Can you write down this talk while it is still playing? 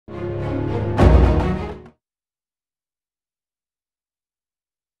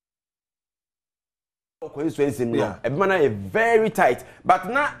constituency no a very tight, but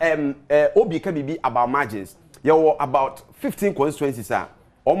now obi can be about margins. You were about 15 constituencies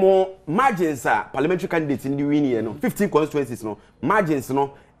or more margins parliamentary candidates in the union 15 constituencies no margins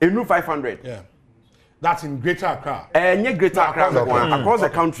no a new 500. Yeah. That's in Greater Accra. Greater Accra across the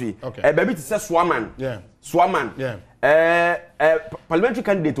country. Okay. Baby to say Swaman. Yeah. Swaman. Yeah. Parliamentary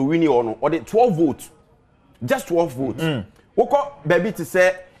candidate to win or the 12 votes. Just 12 votes. Woko baby to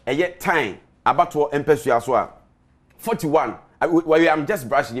say a yet time about to empesu as well. 41. I'm just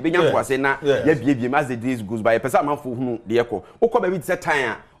brushing. You begin to say na as the days goes by. A person man for who the echo. Woko baby to say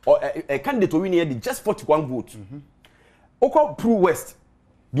time or a candidate to win just 41 votes. Woko Pro West.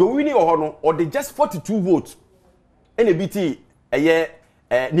 The winning or they just 42 votes. NBT a year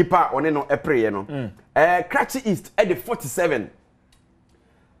Nipa or no a prayer no. Kratchi East at the 47.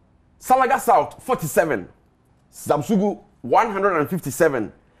 Salaga South 47. Zamsugu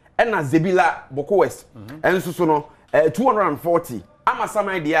 157. And Zebila Boko West. And so no 240.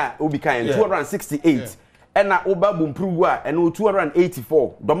 Amasama idea Obika 268. And na Oba Bumpruwa and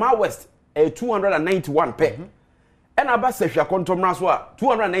 284. Doma West 291 pe. And Abasefia Kontomraswa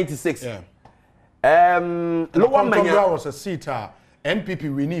 296. Lower Manya was a seat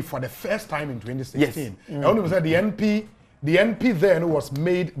NPP winning for the first time in 2016. I only said the NP then was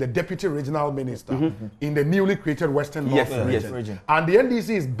made the deputy regional minister in the newly created Western North region. And the NDC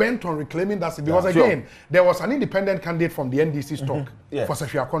is bent on reclaiming that seat because again there was an independent candidate from the NDC stock for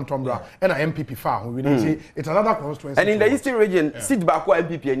Sefia Kontomra and an MPP far who we see it's another constituency. And in the Eastern region, seat back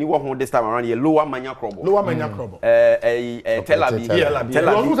MPP and you want this time around here Lower Manya Krobo. Lower Manya Krobo. Tel Aviv.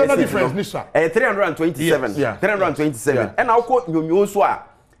 What's another difference, Nisha? 327. 327. And I'll quote you also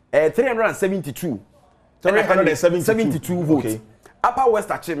 372. 372 votes. Okay. Upper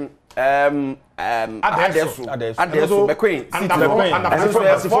West Achim, Adesso, McQueen, and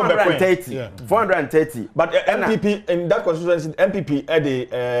 430. But MPP in that constituency, MPP had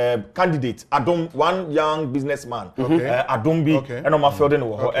a candidate, Adom, one young businessman, Adom and on my field and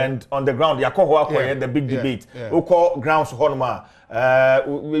on the ground, the big debate. We call grounds Honma.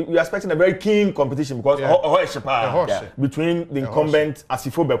 We are expecting a very keen competition because between the incumbent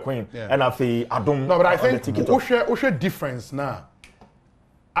Asifo Bequin and the Adom. No, but I think Osha difference now.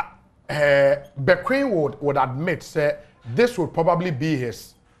 Bequin would admit say this would probably be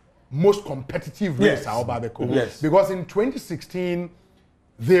his most competitive race because in 2016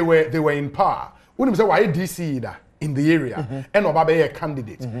 they were in power. When say why DC in the area and Obabe a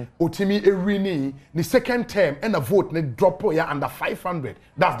candidate Otimi Erini the second term and a vote ne drop under 500.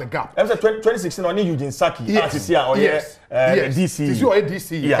 That's the gap. That was 2016 only Eugene Saki yes. DC this is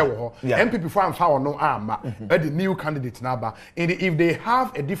DC MPP for no the new candidate number and if they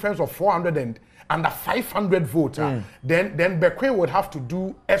have a difference of 400 and under 500 votes then Bequin would have to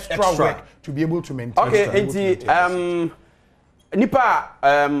do extra work to be able to maintain. Okay, Nipa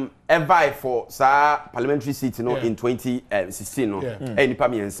vie for parliamentary seat in 2016 Nipa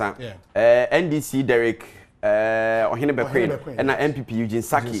miensa NDC Derek Ohene Bequin and MPP Eugene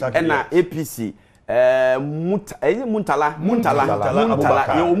Saki and APC Muntala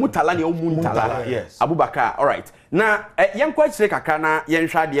yes Abubakar. All right, now young quite say kakana yen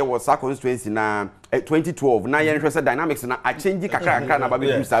shade was sa constituency na 2012 na yen hwese dynamics na a change kakaka na baby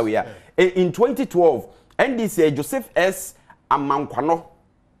booster we in 2012 NDC Joseph S Amankwano.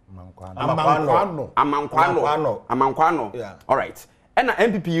 Yeah. All right. And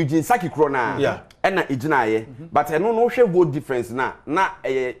MPP Eugene Saki Krona. Yeah. And Ijinaye. But I no vote difference na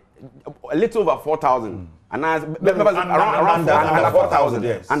a little over 4,000. And around 4,000.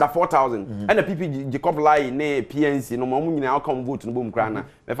 Yes. Under 4,000. And the PP Jacob Lai ne PNC no more money outcome vote no boom crana.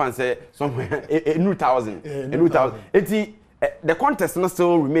 Me fan say somewhere a new thousand. A new thousand. The contest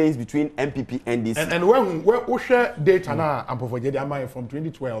still remains between MPP and DC. And when we share data now, I'm from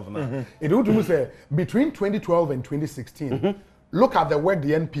 2012 now. It would say between 2012 and 2016, look at the work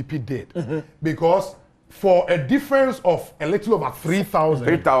the NPP did. Because for a difference of a little over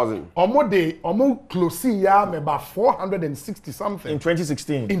 3,000. Almost close about 460 something. In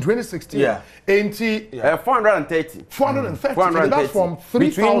 2016. In 2016. Yeah. 430. 430. That's from 3,000.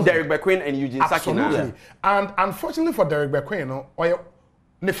 Between Derek Bequin and Eugene Saki. Absolutely. And unfortunately for Derek Bequin,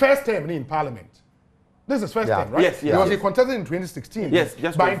 the first term in Parliament. This is first term, right? Yes. Because he contested in 2016. Yes,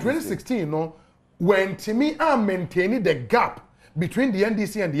 just but in 2016, when Timi are maintaining the gap between the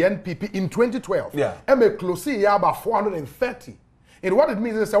NDC and the NPP in 2012, and close about 430. And what it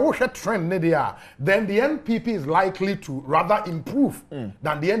means is a trend there. Then the NPP is likely to rather improve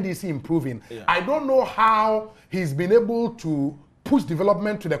than the NDC improving. Yeah. I don't know how he's been able to push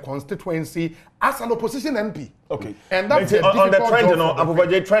development to the constituency as an opposition MP. Okay. And that's on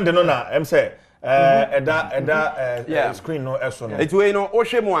the trend, I'm say screen no eso no. It way no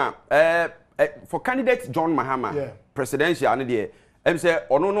Oshemwa for candidate John Mahama presidential and there say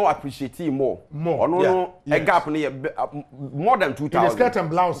ono no appreciate more ono no a gap more than 2000 in the skirt and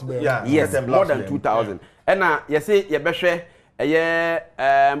blouse yes more than 2000 and you say you behwe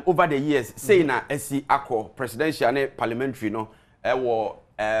over the years say na esi akọ presidential and parliamentary no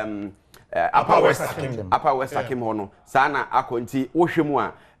Upper West Hakim hono sana akọ nti wohwemu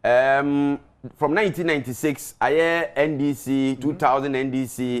a from 1996 aye NDC 2000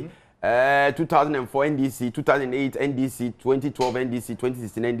 NDC 2004 NDC 2008 NDC 2012 NDC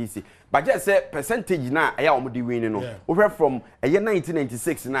 2016 NDC but just say percentage na aye omudi win no we from aye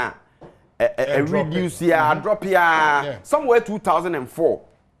 1996 na reduce here drop here somewhere 2004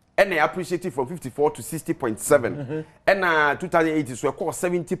 and I appreciate it from 54 to 60.7 and 2008 is we call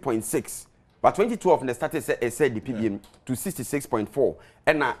 70.6 but 2012 they started said the PBM to 66.4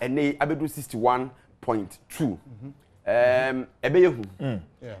 and I abedu 61.2 ebeyehu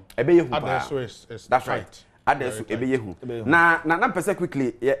that's right adesu ebeyehu na person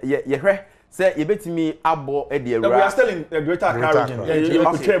quickly ye hwe say ye betimi abo e de we are still in the Greater Accra region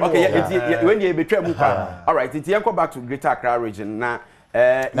okay when you betray mu pa all right it go back to Greater Accra region na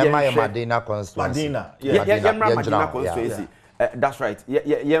Madina constituency Madina constituency that's right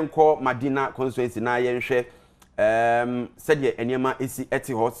yenko Madina constituency na yenhwe said ye enema esi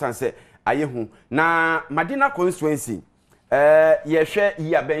eti ho sanse ayehu na Madina constituency ye hwe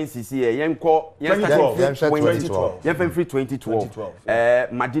year ben sisi yenko 2012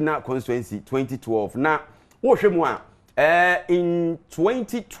 Madina constituency 2012 na wo hwe mu a in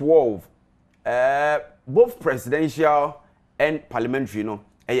 2012 both presidential and parliamentary no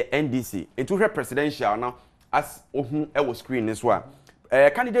NDC into her presidential now as ohun e was screen this one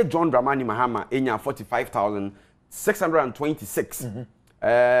candidate John Dramani Mahama enya 45,626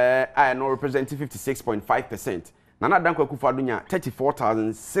 I know representing 56.5%. Nana Dankwa Akufo-Addo nya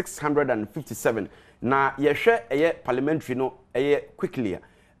 34,657 na ye hwe parliamentary no quickly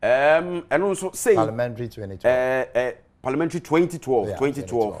and also say parliamentary 2012 parliamentary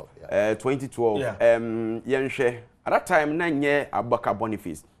 2012 yenhwe at that time nanye Abubakar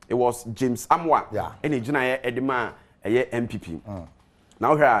Boniface it was James Amwa and ejina edema MPP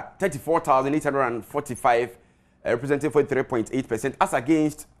now here 34,845 representing 43.8% as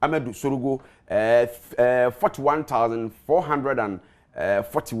against Amadou Sorogo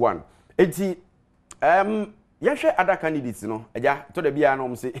 41,441 enti yehwe other candidates no eja to the bia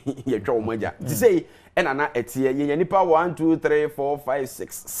no say yehwe o maja ti say enana etie ye nipa 1 2 3 4 5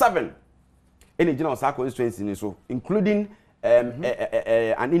 6 7 any general constituency ni so including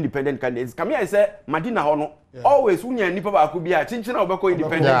an independent candidate come here say Madina ho no always unya nipa ba ko bia chinchina obeko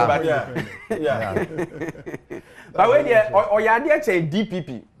independent but but when oyade eche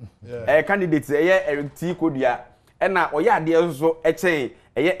DPP candidate Eric T Kodua na oyade so eche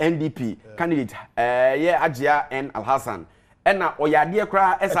NDP candidate Ajia N Alhassan na oyade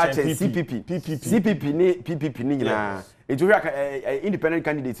kra SH CPP ni nyina independent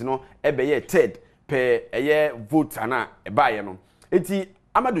candidate no ebe third per vote ana ebaye no enti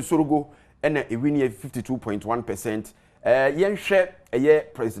Amadou Sorogo na ewini 52.1% yenhwe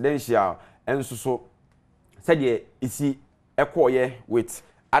presidential enso so said isi ekoye with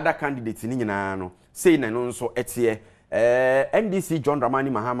other candidates ni nyina no say na no nso etie NDC John Dramani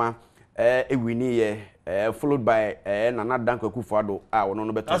Mahama ewini followed by Nana Dankwa Akufo-Addo wono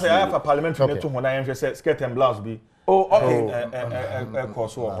no beto as I have a parliamentary to hona yenhwe say skirt and blouse bi okay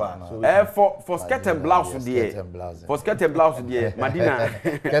course over for skirt and blouse there Madina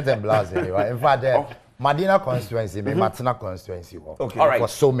skirt and blouse anyway in fact Madina constituency me Matna constituency for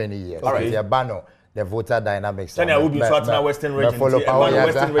so many years the bano the voter dynamics Tanya would be Swatna Western region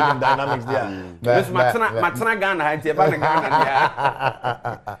Western region dynamics there Matna Ghana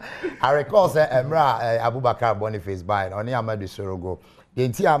Ghana I recall say Emra Abubakar Boniface by Oni Amadou Sorogo the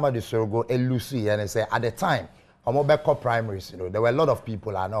entire Amadou Sorogo elusi and say at the time Omobeko primaries, there were a lot of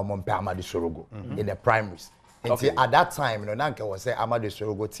people are now Mompe Amadou Sorogo in the primaries. Until at that time, Nanka was say Amadou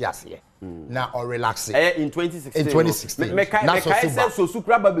Sorogo Tiasie. Now or relaxing. In 2016. In 2016. So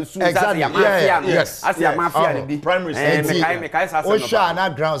Sukraba Besu yes. As your mafia primaries. Osha na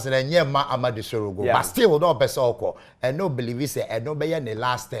grounds and Yema Amadou Sorogo. But still no Besoko. And no believe say and no be in the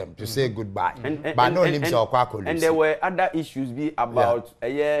last term to say goodbye. But no himself. And there were other issues be about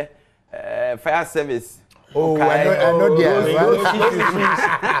fire service. Oh, I know there.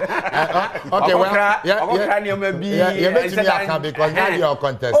 Okay, well, yeah, because now you're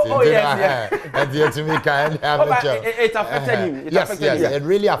contesting. Oh, yes. And to me, it affected him. Yes, it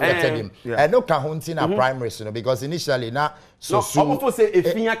really affected him. And no Kahuntina primaries, you know, because initially now, so also say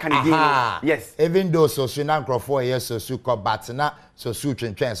if you can yes. Even though so now grow 4 years so got but now so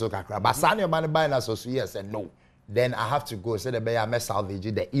train so kakra. But Sanya man buy na so yes and no. Then I have to go say the bear mess salvage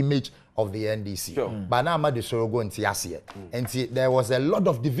the image of the NDC. Sure. But now I'm the Sorogo and Tiasia. And there was a lot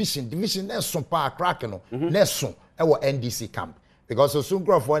of division. There's some power crack, no. Nesso, our NDC camp. Because so soon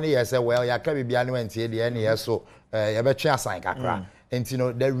for 1 year say, well, ya can be and the NES, so you better sign kakra. And you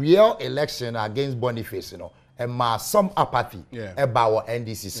know, the real election against Boniface, you know, and some apathy about our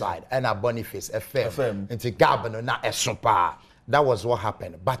NDC side and our Boniface FM. And to Gabon, not a super. That was what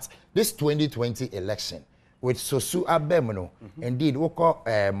happened. But this 2020 election, with Sosu Abemono, indeed, we call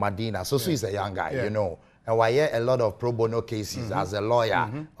Medina. Sosu is a young guy, you know. And we hear a lot of pro bono cases as a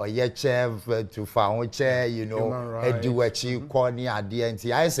lawyer, or chef to found chair, you know, Eduachi, Corny,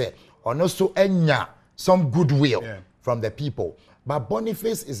 DNT. I say, or also enya some goodwill from the people. But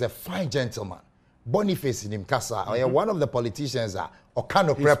Boniface is a fine gentleman. Boniface in Mkasa, or one of the politicians or kind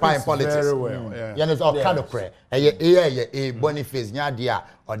of prepare in politics. Very well, yeah. You know, or kind of prayer. Boniface, Nyadia,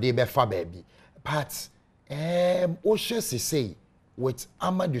 or Debefa baby. But Osha say with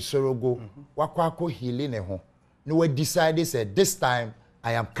Amadou Sorogo, Wakwako healing ho. No, we decided said this time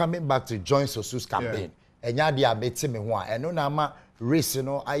I am coming back to join Sosu's campaign. And Yadia beti me one. And no nama race, you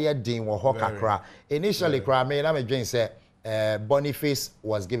know, I din wa hokakra. Initially, cry me, I'm a drink say Boniface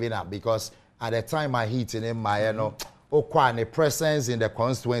was giving up because at the time I hit in him, my you know. The presence in the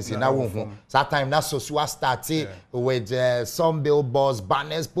constituency now. That time that Sosua started with some billboards,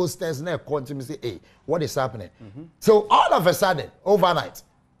 banners, posters, and they continue to say, hey, what is happening? So all of a sudden, overnight,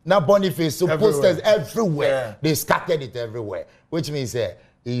 now Boniface, so posters everywhere. They scattered it everywhere, which means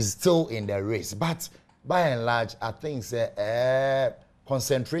he's still in the race. But by and large, I think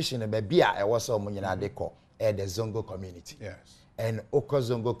concentration in the was some they call the Zongo community. Yes. And Oko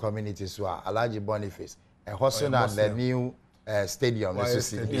Zongo community, so Alaji Boniface. A hustle at the new stadium. You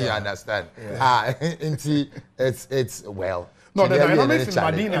understand? It's well. No, the dynamics in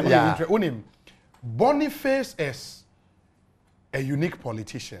Medina. Boniface is a unique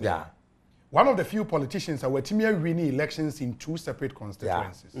politician. Yeah. One of the few politicians that were winning elections in 2 separate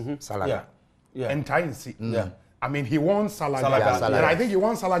constituencies. Salaga. And Tainsi. I mean, he won Salaga. And I think he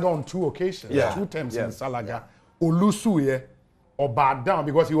won Salaga on 2 occasions. 2 terms in Salaga. Olusuye. Or bad down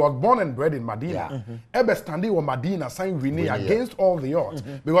because he was born and bred in Medina. Ebe standing with Medina saying Winnie against all the odds.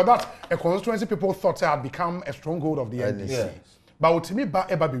 Because that's a constituency people thought had become a stronghold of the NDC. But to me,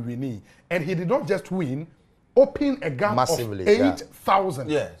 Eba be Winnie. And he did not just win, open a gap massively, of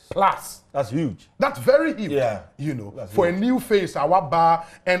 8,000 plus. That's huge. That's very huge. You know, that's for huge. A new face, our bar,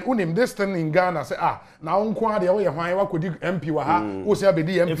 and unim this thing in Ghana say, now unqua the way why could you MP waha, who say be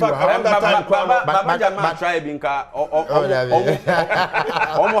the MP waha. But try binka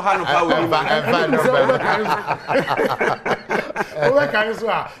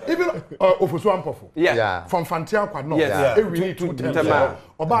even Ofusuampofo. From Fantian Quadno. Yes. We need to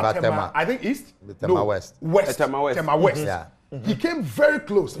Tema. I think East. Tema West. Tema West. Yeah. He came very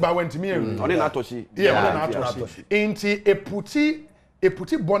close, but went to me. Nnawotwe. Into a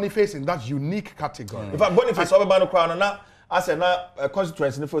puti Boniface in that unique category. In fact, Boniface over Bano Crown and as a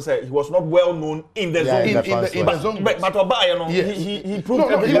constituency, he was not well known in the zone. In the zone. But he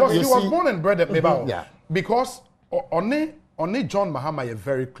proved he was born and bred at Mebao. Because Oni John Mahama are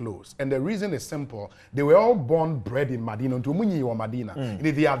very close, and the reason is simple. They were all born, bred in Medina. Ntumunyi or Medina.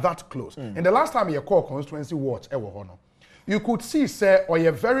 They are that close. And the last time you call constituency watch, you could see, sir, or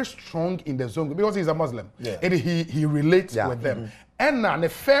you're very strong in the zone because he's a Muslim. And he relates with them. And the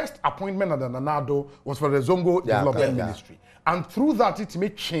first appointment at the Nanado was for the Zongo Development Ministry. And through that, it may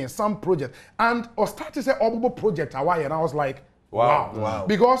change some project. And I started to say, project Hawaii, and I was like, wow.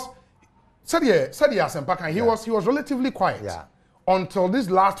 Because Sadia Sempaka, he was relatively quiet until these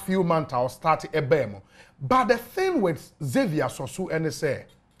last few months I started Ebemo. But the thing with Xavier Sosu and say,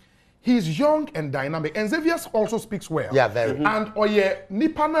 he's young and dynamic, and Xavier also speaks well. Yeah, very. And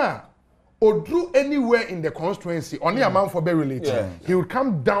Nipana or drew anywhere in the constituency, only a man for very related. He would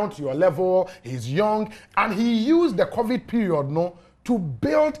come down to your level. He's young, and he used the COVID period to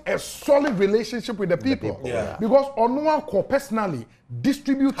build a solid relationship with the people. Because Onuanko personally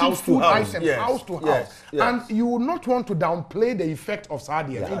distributing food items house to house, and you would not want to downplay the effect of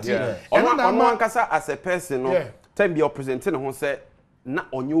Sadia. Onuankasa as a person, time be presenting who said. na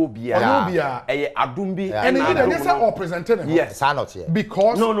onyo bia eye Adom bi and he didn't say or presented him. Yes, not here.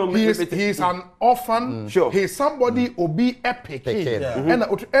 Because he is an orphan. Sure. He is somebody obi epic.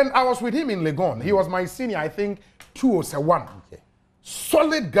 And I was with him in Legon. He was my senior, I think 201. Okay.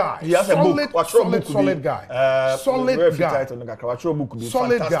 Solid guy. He has solid, a book. solid guy. Solid guy.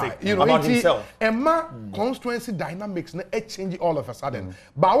 Solid guy. You know, about himself. Emma constituency dynamics change all of a sudden.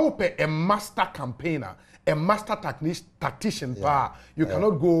 But a master campaigner, a master tactician, you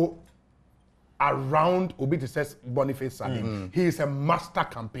cannot go around Obi says Boniface Sadi. He is a master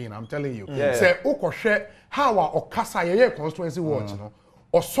campaigner, I'm telling you. Say Okoshe how Okasa ye constituency watch, you know.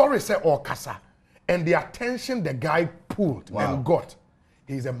 Or sorry say Okasa. And the attention the guy pulled and got,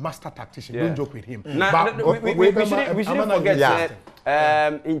 he's a master tactician. Don't joke with him. We shouldn't forget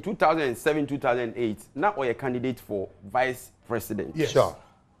that in 2007, 2008, now we're a candidate for vice president. Yes. Sure.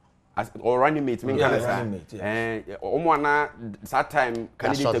 Or running mate, running mate. And that time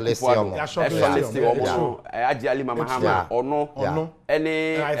candidate Ajali Mahama or no,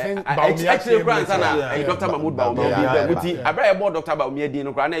 any I think actually Dr. Mahmoud Baumi, I brought about Dr. Baumi,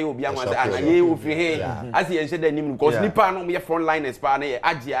 Dino Grana, you'll be and you will free as he said the name because Nippon on your front line is Spane,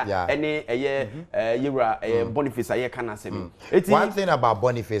 Ajia, any a year, Yura, Boniface, a year can say. One thing about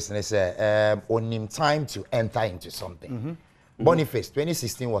Boniface is on him time to enter into something. Boniface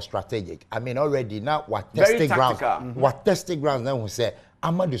 2016 was strategic. I mean, already now what testing grounds. What testing grounds now we say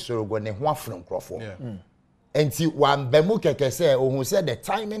Amadu Sorogo ne ho afrom crofo. Enti wan bemu keke say who said the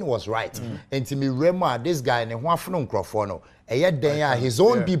timing was right. Enti mi rema this guy ne ho afrom crofo no. Then his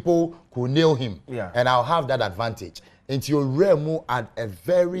own people could nail him. And I'll have that advantage. Into Remu at a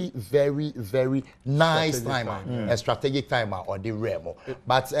very, very, very nice timer, a strategic timer or the Remu.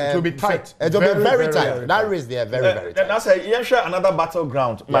 But it will be tight. It will be very tight. That race there very, very tight. That's another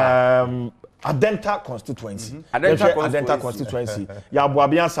battleground. Adenta constituency. Adenta constituency.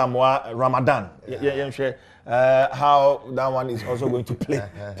 Yabuabian Samoa Ramadan. How that one is also going to play.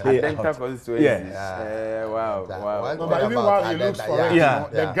 Adenta constituency. Wow. But even while he looks for it,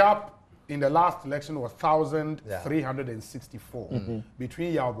 the gap in the last election was 1,364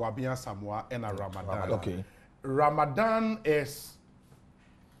 between Yabuabian Samoa and Ramadan. Okay. Ramadan is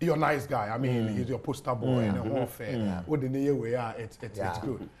your nice guy. I mean, he's your poster boy and a whole fair. It's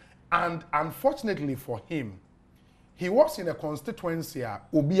good. And unfortunately for him, he was in a constituency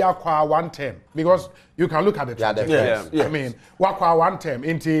Obiakwa 110 because you can look at the trajectory. I mean, Wakwa 110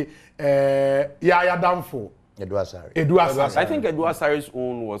 into Yaya Damfo. Edua I think Edua Sari's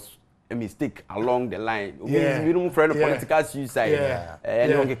own was a mistake along the line. We don't friend of political suicide.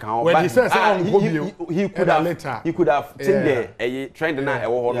 When he says he could have taken the trend now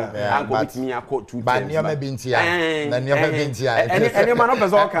and go with me a quote to but never been here. And you man up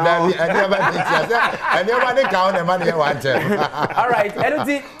as all count. And you man count the money want. All right,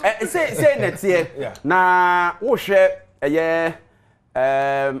 anything say next year. Now we share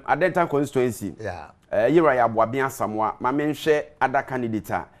Adenta constituency. Yira ya Boabian Samoa, ma menhwe other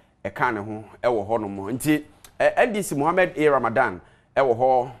candidate e kan ne ho e wo ho no mo nti NDC Mohammed A Ramadan e wo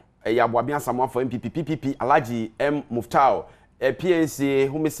ho ya Boabian Samoa for MPP Alhaji M Muftao PNC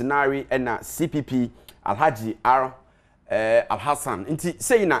Humisinari na CPP Alhaji R Al-Hassan nti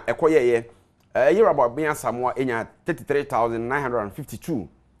sei na ekoyeye Yira Boabian Samoa enya 33,952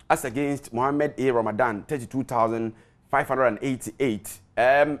 as against Mohammed A Ramadan 32,588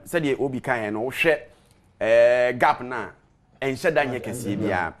 said ye obi kan no hwe gap na enhye danye kese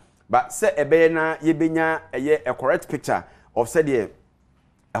bia but say ebe na ye benya a correct picture of said ye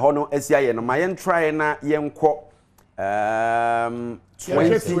ho no asia ye no ma yen try na yenko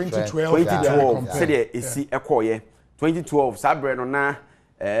 2012 said ye esi ekoye 2012 sabre no na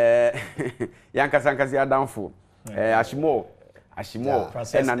yankasankasi adamfo ashimo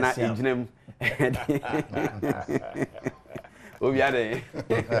na na ejinem Obiade.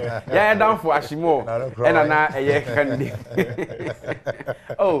 Yeah, down for Ashimo. And na candidate.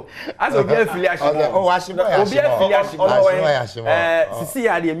 Oh, as Obiade Ashimo. Oh, Ashimo. Ashimo. Sisi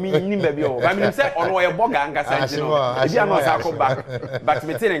ya de mi baby o. Ba mi say ono ye boga nkasa ntino. Ebi ano sa ko back. But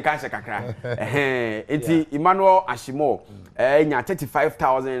me tell nkan kakra. Enti Emmanuel Ashimo nya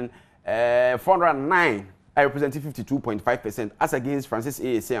 35,409. I represent 52.5% as against Francis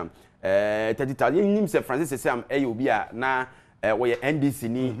ASM. 30,000. You name say Francis ASM Obia na we NDC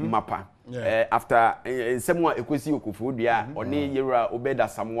ni mapa after someone ekwesi okufu dia oni Yera Obeda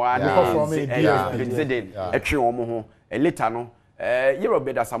Samoa na Bedzeden etwe omo ho later no Yera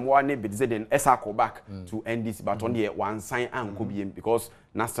Obeda Samoa na Bedzeden esako back to NDC but on the one sign anko biem because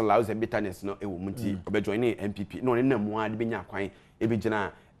national house bitterness no ewo munti obejoin MPP no ne namu ade benya kwan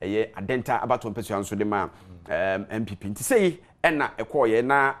ebegina adenta about one person so the ma MPP nti say na ekoye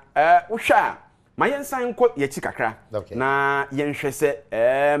na wo hwa ma yensan ko ye chi kakra na yenhwe se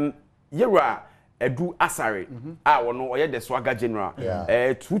yewra Edu Asare wono oye the Swagger General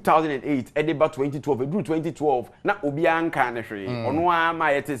 2008 edeba 2012 edu 2012 na obi anka ne hwe ono a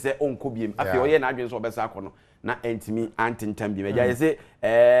ma yete se onko biem afi oye na adwen so obesa akono na entimi antintam biem eja say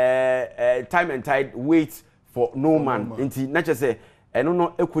time and tide wait for no man enti na che se eno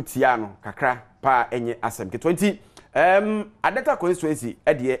no ekotia no kakra pa enye asem ke 20 adeta constituency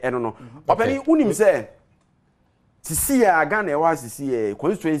ede eno no opani unim se sisi ya Ghana e wa sisi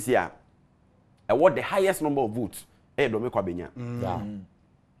constituency a what the highest number of votes Dome Kwabenya.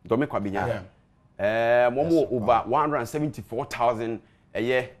 Dome Kwabenya. Momo over 174,000 a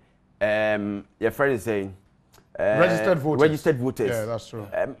year. Your friend is saying registered voters. Yeah, that's true.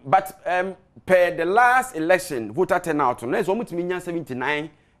 But per the last election, voter turnout, no, it's almost 79%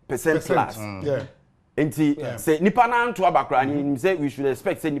 plus. Yeah. Enti say nipa na nto abakra ni say we should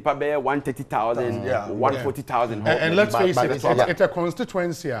expect say nipa be 130,000 140,000. And let's face it, it's a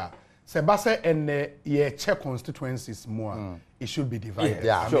constituency. Sebase and ye check constituencies more. It should be divided.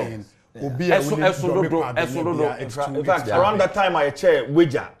 Yeah, I mean, in fact, around that time I chair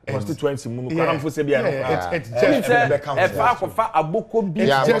Weja constituency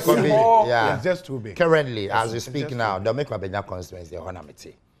it's just too big. Currently, as we speak now, the Kwabenya constituency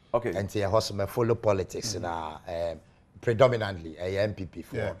honamity. Okay. And the hospital follow politics in predominantly a MPP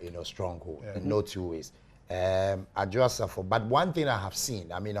for stronghold. No two ways. But one thing I have seen,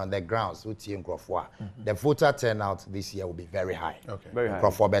 I mean, on the grounds, the voter turnout this year will be very high. Okay. Very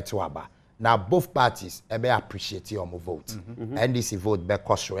high. Now, both parties appreciate your vote. NDC vote,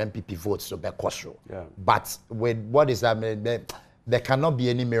 MPP votes, so But with what is that? There cannot be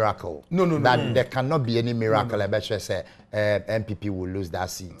any miracle. No. There cannot be any miracle. I bet you say MPP will lose that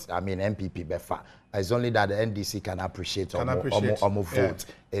seat. I mean, MPP befa. It's only that the NDC can appreciate or vote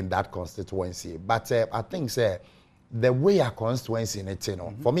in that constituency. But I think the way a constituency in it,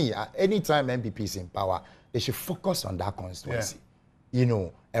 for me, anytime MPP is in power, they should focus on that constituency.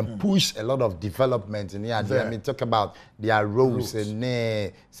 And push a lot of development in here. I mean, talk about their roads and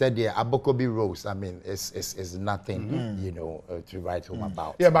said their Abokobi roads. I mean, it's nothing, to write home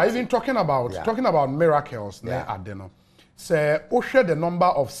about. Yeah, but even talking about miracles, say, share the number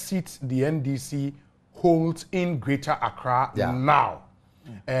of seats the NDC holds in Greater Accra now,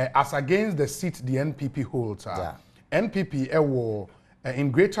 as against the seats the NPP holds. NPP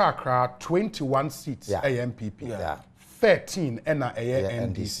in Greater Accra 21 seats. NPP. 13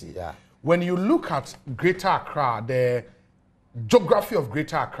 NDC. When you look at Greater Accra, the geography of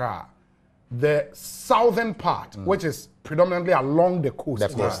Greater Accra, the southern part, which is predominantly along the coast,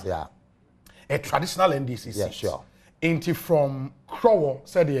 a traditional NDC seat. Sure. Into from Krowo,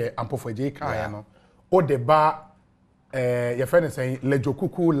 said the Ampofeje Kayano, or the bar, your friend is saying,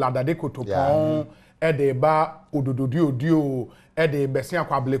 Lejokuku, Ladadeko Topon, Edeba, Udududio, Ede Bessian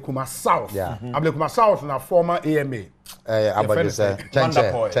Ablekuma South. Ablekuma South, na former AMA. Now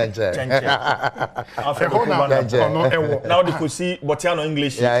they could see Botiano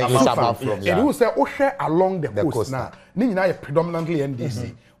English. It will say, share along the coast now. Nina predominantly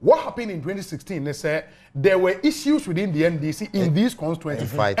NDC. What happened in 2016? They said there were issues within the NDC in these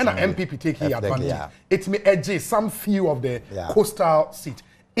constituencies, and an MPP taking advantage. It may edge some few of the coastal seat.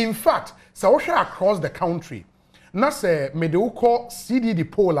 In fact, Sawosha across the country, na say medeuko CDD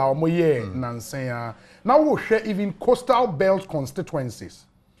pola or moye nansenya. Now we share even coastal belt constituencies.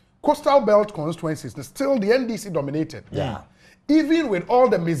 Coastal belt constituencies, still the NDC dominated. Even with all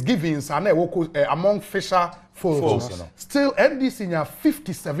the misgivings among fisher folks, still NDC nya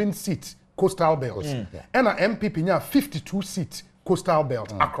 57 seat coastal belts, and an MPP nya 52 seat coastal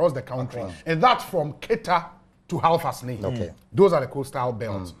belt across the country, and that's from Keta to Halfasni. Those are the coastal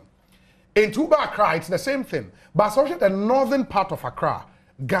belts. In Tuba Accra, it's the same thing, but especially the northern part of Accra,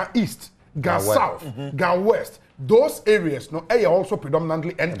 Ga East, Ga South, Ga West, those areas, are also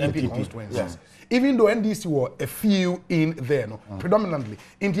predominantly NPP constituencies. Even though NDC were a few in there, predominantly.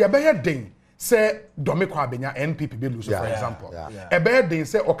 In the Abeya Ding, say Dome Kwabenya, NPP Beluso, for example. Abeya Ding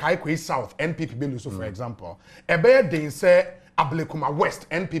say Okaikwe South, NPP Beluso, for example. Abeya Ding say Ablekuma West,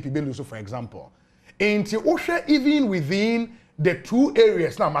 NPP Beluso, for example. In Osha, even within the two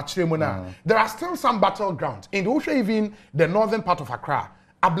areas now, there are still some battlegrounds. In Osha, even the northern part of Accra,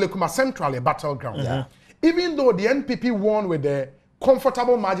 Ablekuma Central, a battleground. Even though the NPP won with a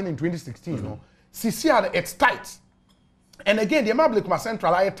comfortable margin in 2016, CCR, it's tight. And again, the Ablekuma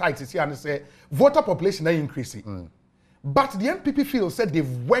Central are tight, CCR, and say voter population are increasing. But the NPP feels said they've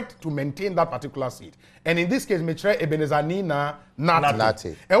worked to maintain that particular seat. And in this case, Mitre Ebenezer Nina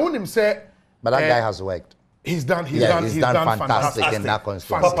Nati. And when him say, but that guy has worked. He's done fantastic in that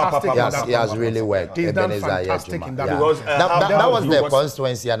constituency. He has really worked. He's done fantastic in that. Because that was the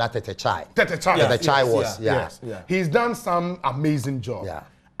constituency and not Tetechai. Tetechai was, yes. He's done some amazing job. Yeah.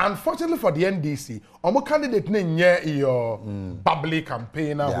 Unfortunately for the NDC, our candidate name your bubbly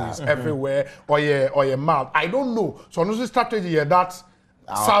campaigner who is everywhere or your mouth. I don't know. So no strategy here that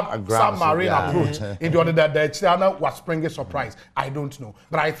submarine approach into order that the China was springing surprise. I don't know.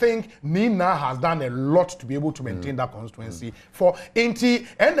 But I think Nina has done a lot to be able to maintain that constituency. For Inti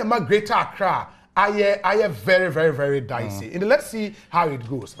and the Greater Accra, I am very, very, very dicey. And let's see how it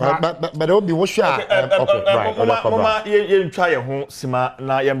goes. But it will be what you are. Okay, right. Mama, you try a home, Sima,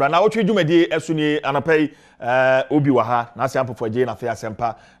 now what you do, my dear, as soon as I pay Obi Waha, na sample for Jane Affair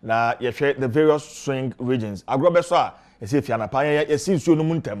Sempa, na you share the various swing regions. I grab a saw, as if you're a you see so no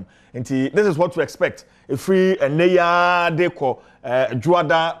muntem. And this is what to expect. A free and Neya Deco,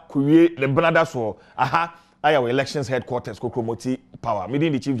 Juada, create the Bernada so, aha. Our elections headquarters, Kokromoti Power,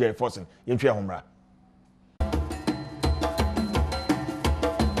 meeting the Chief Jerry Forson, in Fia Homra.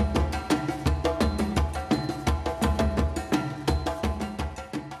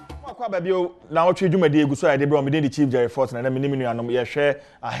 Now, you may do so. I did the Chief Jerry Forson and then share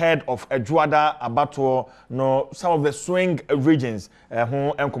ahead of a Juada Abato, no, some of the swing regions,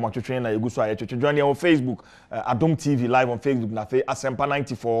 who am come to train. You so I join you on Facebook, Adom TV live on Facebook, Nafe Asempa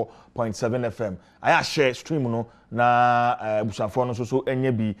 94.7 FM. I share stream no na busafo no so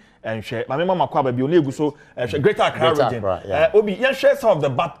enye bi enhwe ma me mama kwa ba bi oni egu so Greater Accra region obi ye share some of the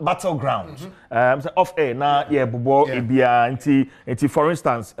battleground off air na ye bobo ebia nti for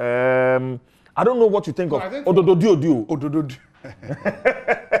instance I don't know what you think of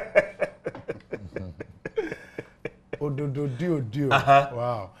Odododio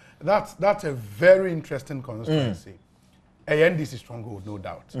Wow, that's a very interesting constituency. NDC stronghold, no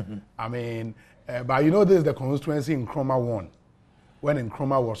doubt. I mean, but you know, this is the constituency in Nkrumah won, when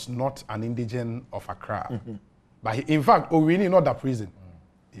Nkrumah was not an indigene of Accra. But in fact, Owini not that prison,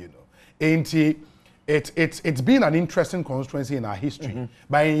 you know. It's been an interesting constituency in our history.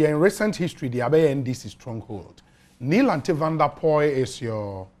 But in recent history, the Abe NDC stronghold. Neil Antivandapoy is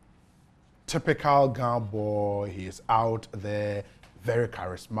your typical Ghana boy. He is out there, very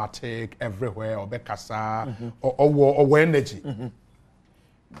charismatic, everywhere, Obekasa, or energy.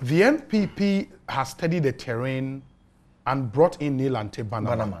 The NPP has studied the terrain and brought in Neil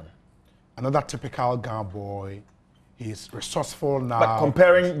Banaman, another typical Ghana boy. He's resourceful now. But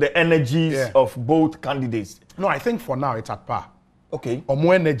comparing the energies of both candidates? No, I think for now it's at par. Okay. Or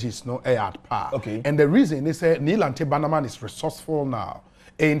more energies, no, at par. Okay. And the reason is Neil Banaman is resourceful now.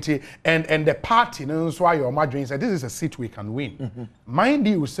 And the party, that's why your margin said this is a seat we can win. Mind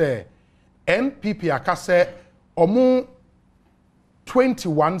you, say NPP akase omo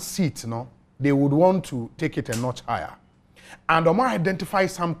 21 seats, no, they would want to take it a notch higher. And omo identify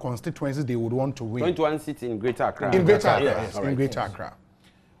some constituencies they would want to win. 21 seats in Greater Accra. In Greater Accra, yes, in Greater Accra.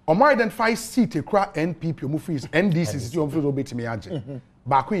 Omo identify seat Accra NPP omo fees NDC city omo fees obetimi age.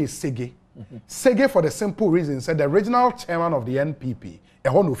 Baako is Sege. Sege for the simple reason said the original chairman of the NPP,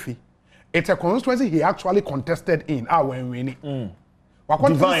 Ehonofi, it's a constituency he actually contested in when winning. We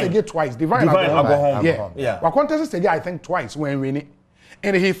contested Sege twice. Divine Agohom. Yeah. We contested Sege I think twice when winning.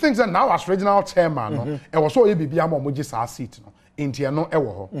 And he thinks that now as regional chairman, it was so ebi biya mo moji sa seat no. Intia no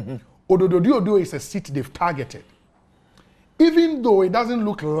ewo ho. Odododio is a seat they've targeted. Even though it doesn't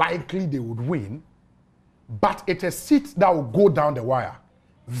look likely they would win, but it's a seat that will go down the wire.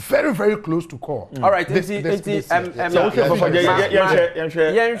 Very, very close to call. All right, Odododio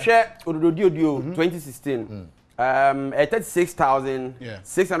 2016,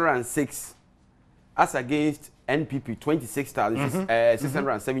 36,606 as against NPP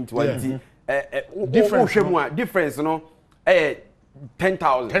 26,671. Difference, you know,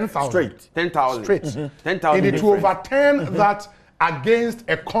 10,000 straight. 10,000 straight. 10,000. And to overturn that against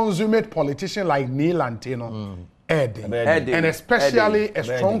a consummate politician like Neil Antino. And especially a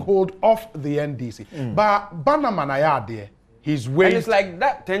stronghold of the NDC. But Banaman Ayade, his way. And it's like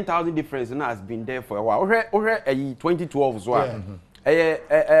that 10,000 difference has been there for a while. 2012 as well.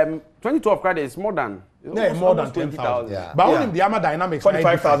 2012 credit is more than 20,000. Yeah. But only the AMA dynamics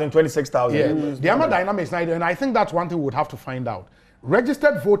 25,000, 26,000. Yeah. The AMA dynamics, and I think that's one thing we'd have to find out.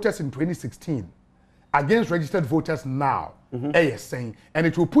 Registered voters in 2016 against registered voters now, saying, and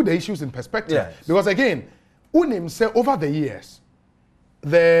it will put the issues in perspective. Yes. Because again, Unim said over the years,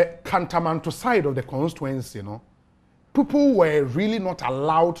 the Kantamanto side of the constituency, you know, people were really not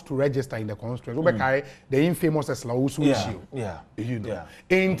allowed to register in the constituency. The infamous Eslausu issue. You know.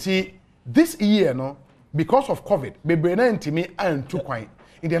 And this year, no, because of COVID,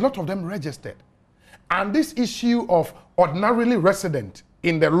 a lot of them registered. And this issue of ordinarily resident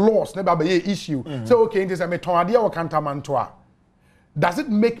in the laws, never issue. So okay, this is does it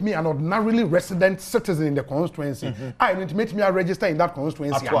make me an ordinarily resident citizen in the constituency? I need to make me a register in that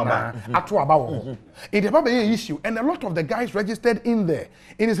constituency. It is a issue, and a lot of the guys registered in there.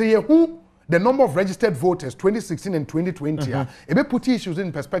 It is a year who the number of registered voters 2016 and 2020. If we put issues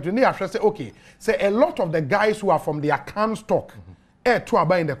in perspective, they actually say, okay, say a lot of the guys who are from the account stock, in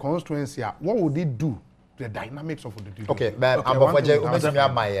the constituency, what would they do? The dynamics of the okay, but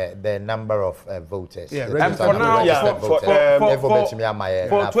the number of voters. Yeah, for now, for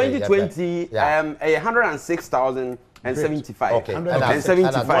 2020, 106,075. Okay, and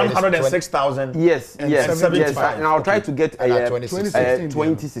 106,000. Yes, yes. And I'll try to get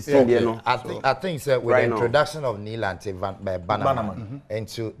 2016. Yeah. I think with the introduction of Nnawotwe Bannerman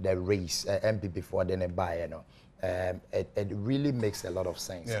into the race, MPP for the buy, it really makes a lot of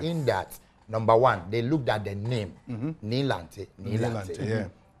sense. In that. Number one, they looked at the name, Nnawotwe. Yeah.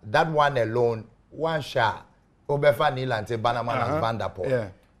 That one alone, one shot, Obefa Nnawotwe Bannerman as Vanderpool. Yeah.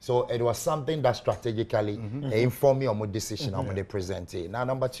 So it was something that strategically informed me on my decision on the presentation. Now,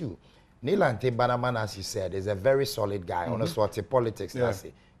 number two, Nnawotwe Bannerman, as you said, is a very solid guy on the sort of politics.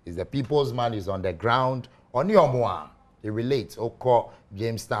 He's the people's man, he's on the ground. On your he relates. Oko,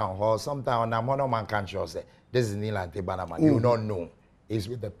 Jamestown Hall, sometimes on a man can't say, this is Nnawotwe Bannerman. You don't know. Is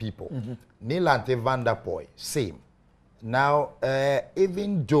with the people. Nnawotwe Vanderpool, same. Now,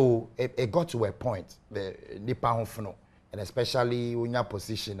 even though it got to a point, and especially when your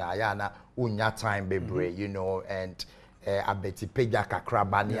position, ayana, unya time bebre, you know, and abeti peja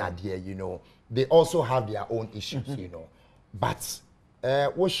kakrabani adie, you know, they also have their own issues, you know. But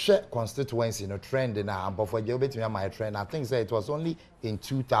what's constituency, you know, trend in but for my trend, I think it was only in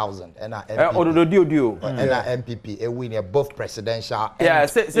 2000 and MPP a winner both presidential and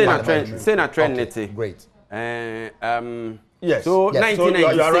say na trend okay, great. Yes. So yes. 1996. So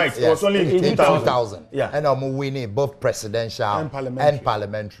you are right. It was only in 2000. Yeah. And I'm winning both presidential and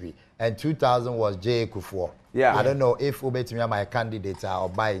parliamentary. And 2000 was J. Kufuor. Yeah. I don't know if Ubetumi my candidate or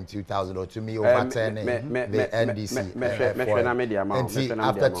buy in 2000 or to me overturning the NDC.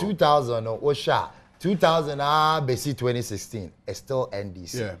 After 2000, Osha, 2000 basi 2016, it's still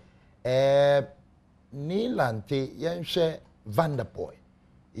NDC. Yeah. Nnawotwe Yenshe Vanderpool,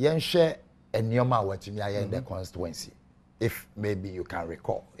 Yenshe Enyoma Wetumi in the constituency. If maybe you can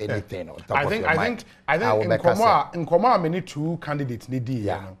recall anything on top of your mind. I think in Koma many two candidates need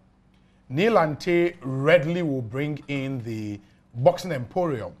Nnawotwe readily will bring in the boxing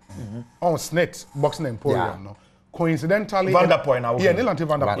emporium on SNET boxing emporium. No? Coincidentally, Nnawotwe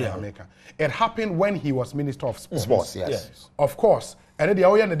Vanderpool. It happened when he was Minister of Sports. Yes. Of course. And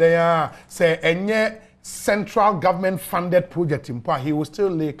the say any central government funded project he will still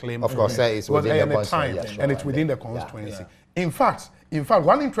lay claim. Of course, it's within the constituency. And it's within the constituency. In fact,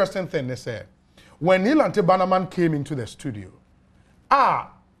 one interesting thing they said, when Nnawotwe Bannerman came into the studio,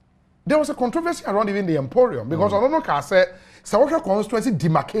 there was a controversy around even the Emporium because I don't know I said Sawasha constituency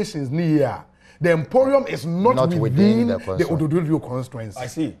demarcations near the Emporium is not within the Ododudu constituency. I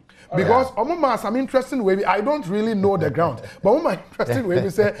see. Because some interesting way I don't really know the ground, but my interesting way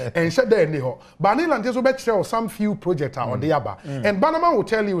we say and shut there anyhow. But Nnawotwe will bet some few projects are on the other, and Bannerman will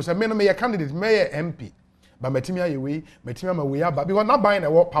tell you say me a candidate, mayor MP. But Metimia because not buying a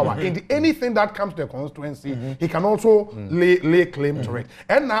work power. In anything that comes to the constituency, he can also lay claim to it.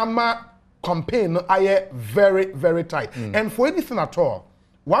 And now campaign I very, very tight. And for anything at all,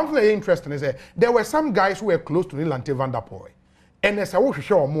 one thing that's interesting is that there were some guys who were close to Nnawotwe Vanderpool. And as I will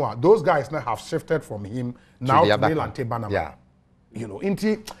show more, those guys now have shifted from him now to Nnawotwe Bannerman. Yeah. You know, it's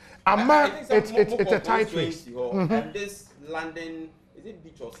a tight race. And this London. Is it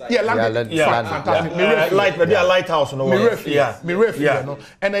beach or side? Yeah, London. Fantastic. Lighthouse. No. You know.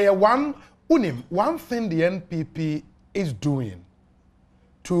 And one thing the NPP is doing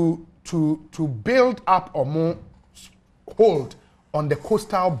to build up or more hold on the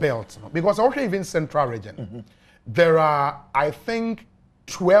coastal belt, because also even central region, there are, I think,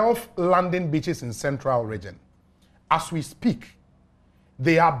 12 landing beaches in central region. As we speak,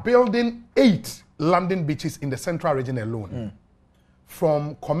 they are building 8 landing beaches in the central region alone.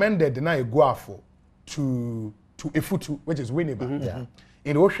 From Commended Guafo to Efutu, which is Winneba.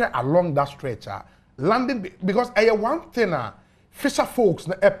 In Osha along that stretch, landing because one thing Fisher folks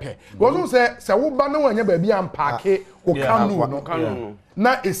na epe. Because say wo ba na wanya ba bia mpake o kanu no.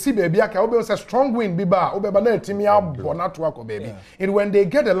 Na esi ba bia ka wo say strong wind bi ba wo ba na etimi abo na to akọ baby. And when they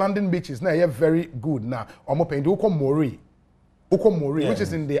get the landing beaches na very good na omo pende wo kom Mori. Which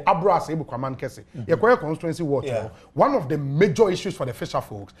is in the Abra Sebu-Kwaman Kese. Yekoya constituency water. One of the major issues for the fisher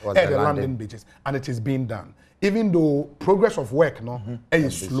folks are the landing beaches, and it is being done. Even though progress of work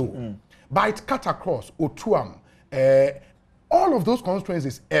is slow. But it cut across Otuam, all of those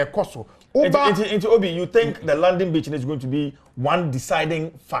constituencies are Koso. Into Obi, you think the landing beach is going to be one deciding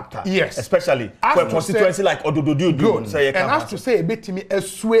factor? Yes. Especially for a constituency like Odododio. And as to say, a bit to me,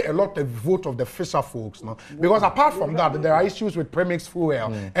 sway a lot of vote of the fisher folks. No? Because apart from that, there are issues with premix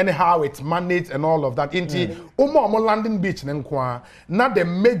fuel, anyhow it's managed and all of that. Inti, Omo landing beach, not the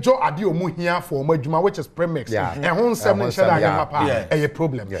major adiomu here for Omojuma, which is premix. And hon seven a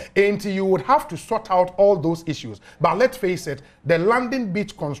problem. Inti, you would have to sort out all those issues. But let's face it, the landing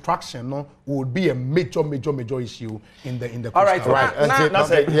beach construction would be a major issue in the all right,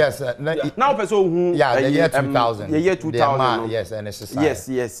 yes. Now, person the year 2000. The year 2000. Yes, and it's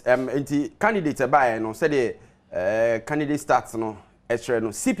yes. Candidates by said the candidate starts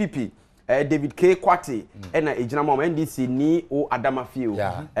CPP. David K. Kwati and Ejinamo NDC ni o Adama Field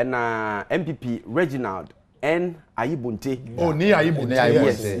and MPP Reginald N. Ayibunte. Oh, ni Ayibunte.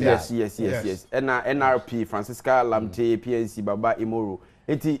 Yes. And NRP Francisca Lamte PNC Baba Imoro.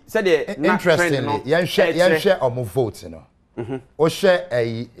 It said interestingly, yan share omo votes, O share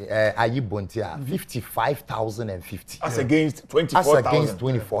Ayibunte 55,050. As against 24,000. As against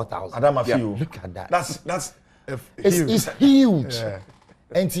 24,000. Adama Field. Look at that. That's it's huge.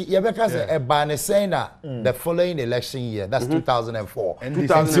 And Yabeka saying that the following election year, that's 2004,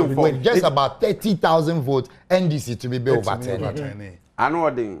 just about 30,000 votes, NDC to be built over 10. I know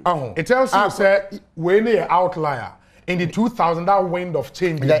what it tells you, say, we're near outlier. In the 2000, that wind of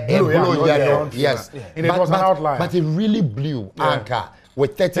change blew, yes. And it was an outlier. But it really blew Anchor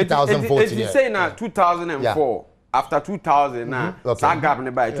with 30,000 votes. It's saying now 2004, after 2000, now,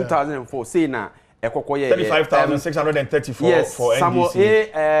 by 2004, say now, 35,634 for NDC. Samuel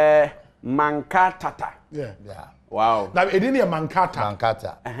Mankata. Yeah. Wow. Now, it didn't hear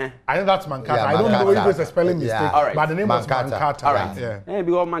Mankata. I know that's Mankata. I don't know if it's a spelling mistake, but the name was Mankata. All right. Yeah.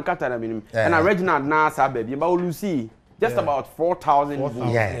 Because Mankata, I mean, and Reginald Nasa, baby, but Lucy, just about 4,000 votes.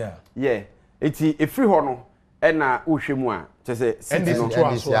 Yeah. It's a free honor, and Ushimwa, just a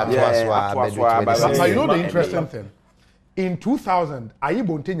But you know the interesting thing? In 2000,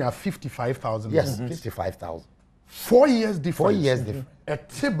 Ayibonte 55,000. Yes, 55,000. 4 years difference. 4 years difference. At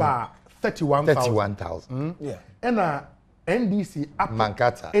Tiba, 31,000. 31,000. Yeah. And NDC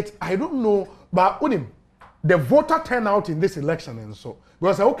Mankata. I don't know, but the voter turnout in this election and so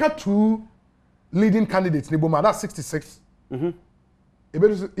because I look at two leading candidates, Niboma, that's 66.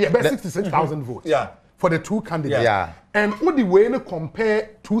 About 66,000 votes. Yeah. For the two candidates. Yeah. And what the way to compare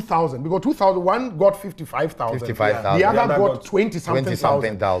 2000 because 2001 got 55,000. 55,000. The other got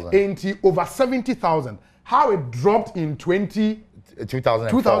 20-something thousand. And over 70,000. How it dropped in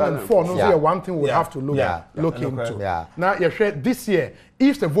 2004. No, one thing we have to look into. Yeah. Now, this year,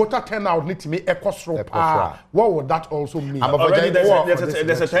 if the voter turnout need to make a cost what would that also mean? Already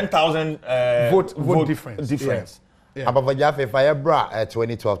there's a 10,000 vote difference. Yeah. If I brought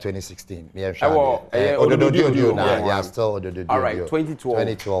 2012, 2016, yeah, still Odododio. All right,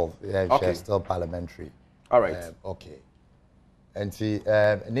 2012, yeah, still parliamentary. All right, okay. And see,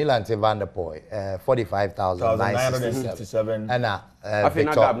 Nilante Van der Poy, 45,967, and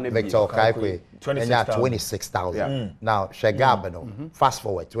Victor Kaikwe, 26,000. Now Shagabano, fast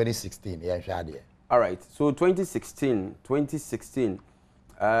forward 2016, yeah, Shadia. All right, so 2016.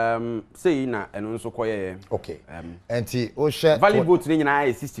 Say na and also quite okay. And the Osha valid vote in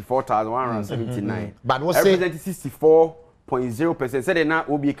 64,179. But what's representing 64.0%. Said na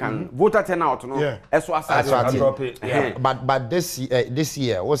Obi can voter turnout no. But this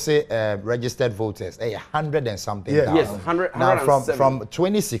year, what's say registered voters 100 and something. Yes, 100. Now from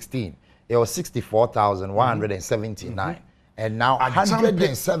 2016, it was 64,179, and now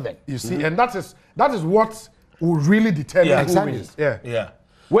 107. You see, and that is what will really determine who wins. Yeah.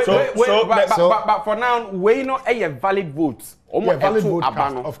 But for now, we know a valid vote. Valid vote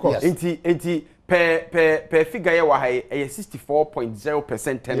cast, of course. Enti per figure a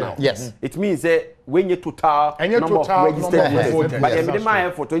 64.0% turnout. Yes. It means that when you total number of registered voters, but the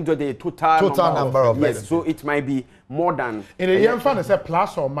minimum for 20 total number of yes. So it might be more than. In the young fan, say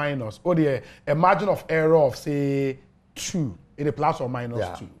plus or minus, or a margin of error of say 2 in a plus or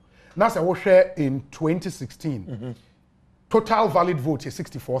minus 2. Now, say we share in 2016. Total valid vote is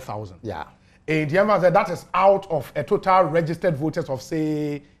 64,000. Yeah. And the emphasis that is out of a total registered voters of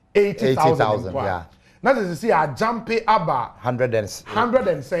say 80,000. Yeah. Now this is see a jump about 100 and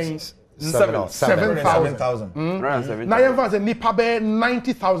 7,000. Now emphasis nipa be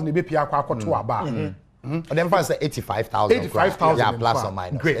 90,000 be pia kwa to aba. And then say 85,000. 85,000. Yeah, plus or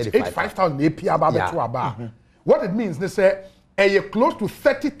minus. Great. 85,000 APR aba to aba. What it means they say close to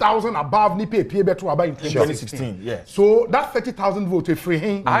 30,000 above nipa APR to aba in 2016. Yes. So that 30,000 vote is free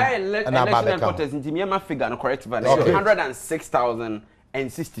him. I election headquarters in Timiama figure no correct value. 106,000 and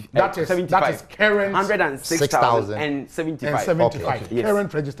 60. That is current 106,000 and 75. And 75. Yes.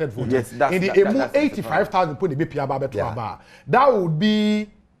 Current registered voters. Yes, that's, in the 85,000 put the BPR aba to aba. That would be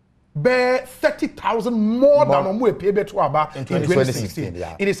 30,000 more than Omu pay to aba in 2016.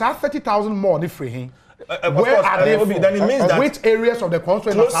 Yeah. It is 30,000 more ni free him. Where are they from? Then it means that which areas of the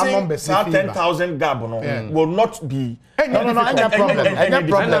constituency are numbers? 10,000 gap will not be. No, any problem. Any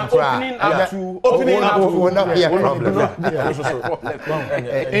problem. Opening up will not be a problem.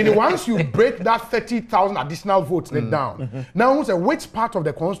 And once you break that 30,000 additional votes down, now which part of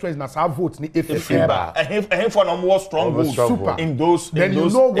the constituency has our votes ni if and for more strong votes in those. Then you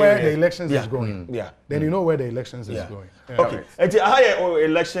know where the elections is going. Yeah. Then you know where the elections is going. Okay. And the higher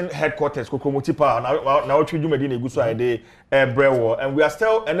election headquarters, Kokromoti pa now we do medine guso ide brewo, and we are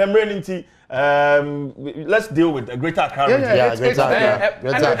still and let's deal with the Greater Accra.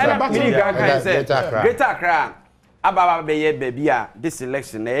 Greater Accra. Ababa beye baby this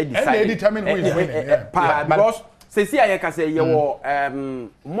election decide determine who is winning. Because say I can say you more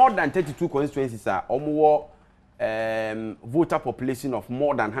than 32 constituencies are voter population of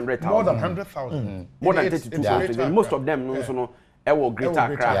more than 100,000. More than 100,000. More than 32 constituencies. Most of them no Greater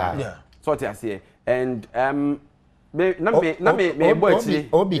Accra. Yeah. So I say and Obi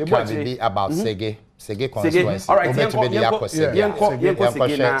can be about Sege constituency. All right, Sege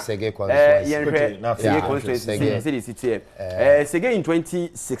in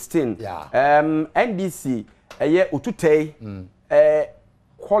 2016. NDC Utute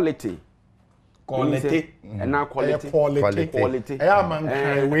quality. And now quality. Quality.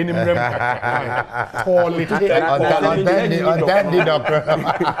 Man, winning them. Quality. Okay,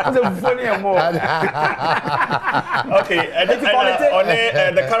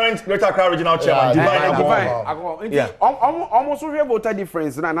 the current Greater Accra Regional Chairman, Divine. Almost every voter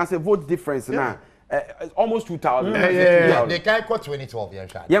difference, and I say vote difference now. Almost 2,000. They can't call 2012. Yeah,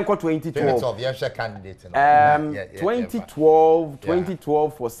 2012. 2012 candidate.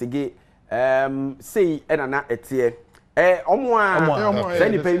 2012 for Sege. Say na etie now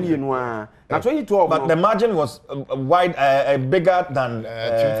 2012 but the margin was wide bigger than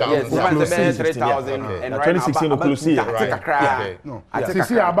 2000 3,000 and 2016 Okulusi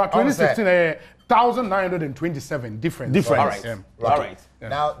about 2016 1,927 difference. All right.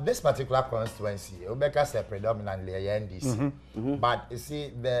 Now this particular constituency Obeka say predominantly NDC but you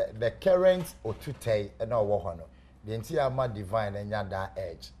see the current Otute and Owohono the entire Divine and that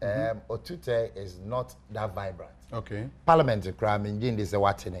edge. Otute is not that vibrant. Okay. Parliament crime in this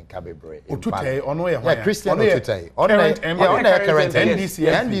watching in Kabebre. Otute, Christian Otute. Current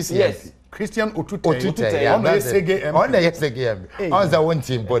NDC. Yes. Christian Otute. On the SGM. On the one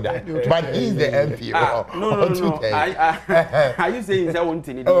team, but he's the MP. No. Are you saying that one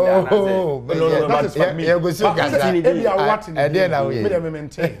thing? No, that is for me. And then I will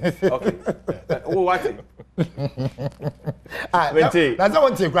maintain. Okay. Oh, what? That's not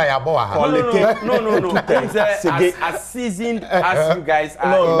one thing cry about. No. As seasoned as you guys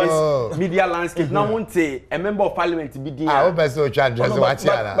are in this media landscape, now won't say a member of parliament be there. I hope I saw Chandra. No.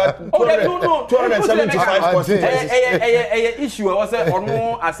 275 constituencies. Issue was or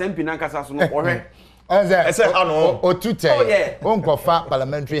no SMP Nankasa no or Otute. Onkofa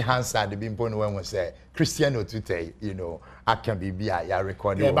parliamentary Hansard being put when we say Christian Otute, I can be ya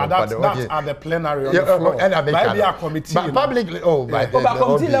recording. Yeah, but that's at the plenary on the floor. Maybe a committee. Publicly,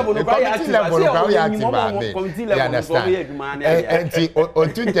 committee level.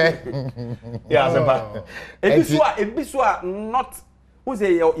 Not. Who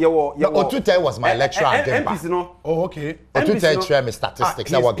say Otute was my lecturer at Demba. Oh, okay. Otute trained me statistics.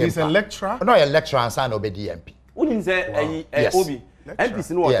 He's a lecturer? No, a lecturer and son of a DMP. Who say Obi?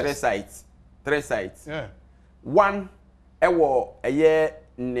 MPs no 3 sites. 3 sites. Yeah. One, a year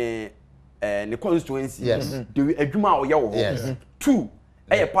ne constituency. Yes. The adwuma o ye. 2,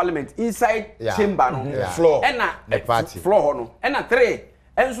 a parliament inside chamber floor. And the party floor no. And 3,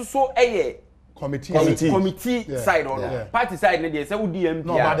 and so a committee side or party side they say DMP.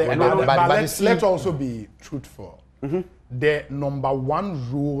 No, but let's also be truthful. The number 1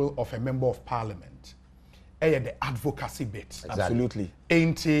 rule of a member of parliament the advocacy bit. Exactly. Absolutely.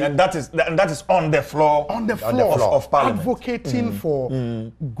 And that is on the floor. Of Parliament. Advocating for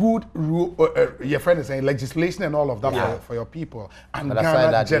good rule. Your friend is saying legislation and all of that for your people. And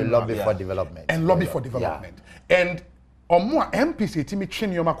Ghana generally lobby for development. And lobby for development. And more MPs timi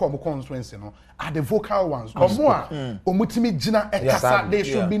twin yoma ko constituency no are the vocal ones. More omutimi jina ekasa they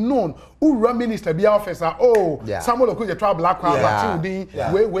should be known. Ura minister be officer Samuel Okoje try black Matilde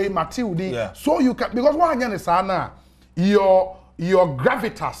way Matilde. So you can because what anya sana your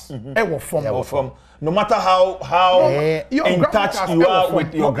gravitas ever form. No matter how in touch you are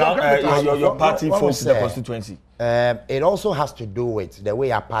with your party folks in the constituency. It also has to do with the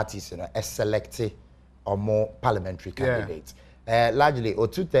way our parties are selected or more parliamentary candidates. Largely,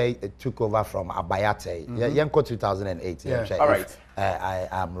 Otute took over from Abayate. Yenko 2008. All right. I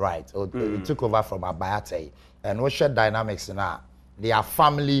am right. It took over from Abayate. And what shared dynamics now? They are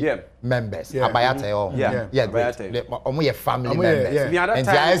family members. Abayate, Abayate. Family members. And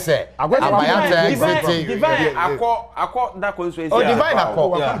I say, Abayate, Divine, that constituency.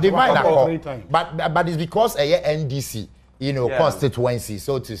 Divine, but it's because NDC. Constituency,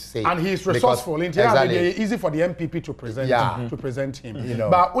 so to say. And he's resourceful. Exactly. Easy for the MPP to present him.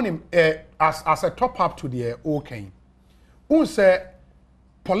 But as a top up to the OK, say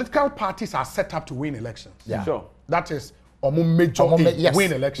political parties are set up to win elections. Yeah. Sure. That is major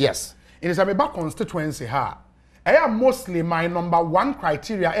win elections. Yes. It is a back constituency ha. I am mostly my number one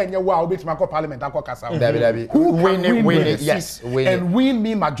criteria. And you will be to my parliament. Who can win it? Yes. And win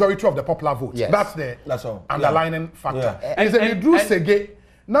me majority of the popular vote. Yes. That's all. Underlining factor. And it's a Drew Sege.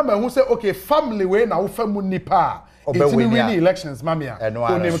 Number who say okay, family way now family nipa. It's win the elections, mamia.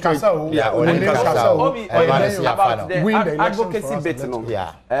 Onim kasa. Win the advocacy bit no.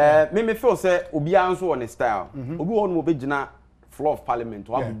 Yeah. Me feel say obi anso on style. Obi won mo be gina floor of parliament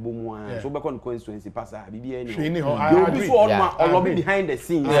so be con constituency pass bibi any you be so on behind the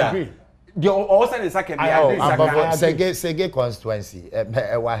scenes the also the second Sege constituency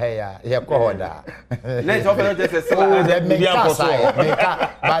wa here ko hoda let's open just say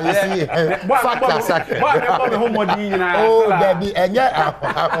but you see what home body na baby enye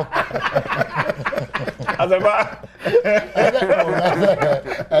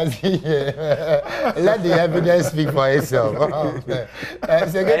let the evidence speak for itself.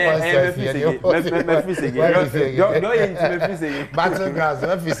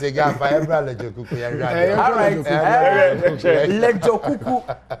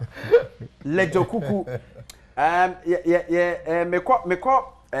 Lejo kuku. Me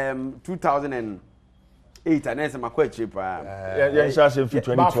 2008 and then my question yeah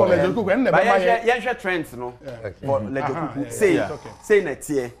 2012 but for trends no for Lejo kuku say next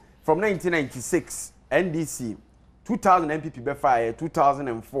year from 1996 NDC 2000 MPP be fire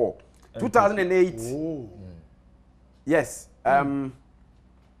 2004 2008 yes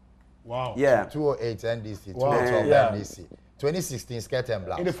wow yeah 208 NDC 212 NDC 2016 skirt and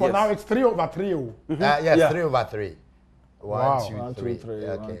blouse. And for now it's 3/3. Yes, 3/3. Wow. 1, 2, 3.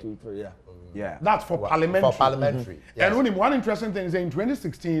 1, 2, 3. Yeah. That's for parliamentary. For parliamentary. Yes. And only one interesting thing is that in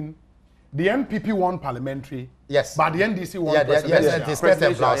 2016, the NPP won parliamentary. Yes. But the NDC won presidential. Yes, skirt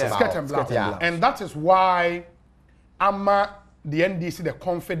and blouse. Skirt and blouse. Yeah. And that is why the NDC the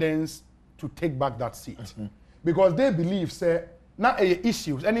confidence to take back that seat. Because they believe, say, now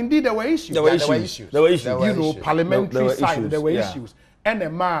issues, and indeed there were issues. There were issues. You know, parliamentary side, there were issues.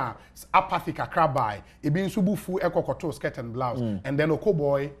 NMA, apathy kakrabai, Ibin Subufu, Ekokoto, skirt and blouse, and then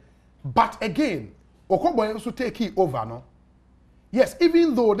Okoboy. But again, Okoboy also take it over, no? Yes,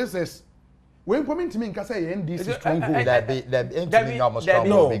 even though this is when coming to me and say NDC stronghold, that be almost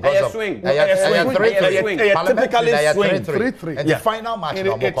stronghold because of swing. Typically swing 3-3. And the final match,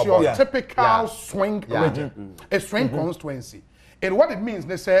 it's your typical swing region, a swing constituency. And what it means,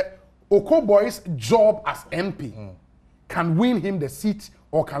 they say, Okoboy's job as MP can win him the seat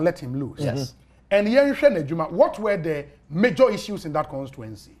or can let him lose. Yes. And what were the major issues in that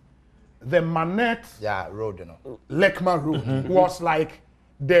constituency? The Manette road, you know. Lekma Road was like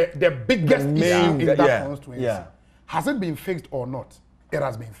the biggest issue in that constituency. Yeah. Has it been fixed or not? It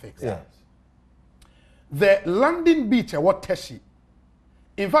has been fixed. Yeah. The landing beach at what Teshi.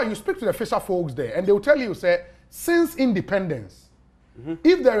 In fact, you speak to the fisher folks there, and they will tell you, say, since independence,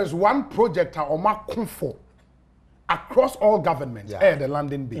 if there is one project or more comfort across all governments, the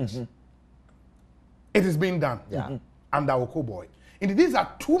landing beach, it is being done under Okoboy. And these are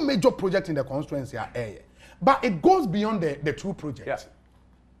two major projects in the constituency area. But it goes beyond the two projects. Yeah.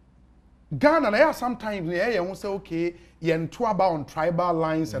 Ghana, there are sometimes the area won't say, okay, you're about on tribal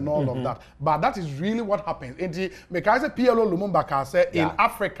lines and all of that. But that is really what happens. And because PLO Lumumba say in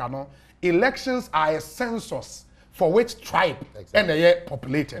Africa, no, elections are a census for which tribe and they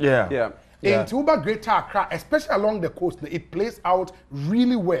populated. Yeah. In Tuba Greater Accra, especially along the coast, it plays out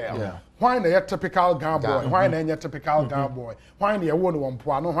really well. Yeah. Why the typical Ghana boy? Why the typical Ghana boy? Why the one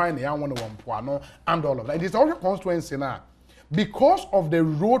puano? Why the one puano? And all of that. It is also constituency now. Because of the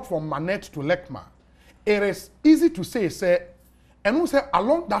road from Manette to Lekma, it is easy to say, and we say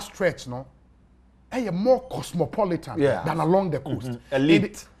along that stretch, no, more cosmopolitan than along the coast.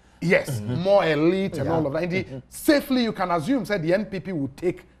 Elite. More elite and all of that. Indeed, safely you can assume that the NPP will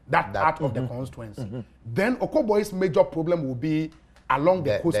take that part of the constituency. Then Okoboy's major problem will be along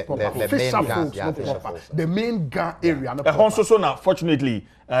the coast proper. Fisher folks, the main Ga area. Also, now, fortunately,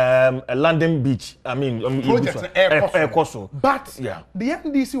 a London beach. I mean, air coastal. But the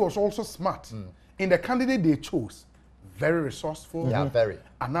NDC was also smart in the candidate they chose. Very resourceful. Yeah, very.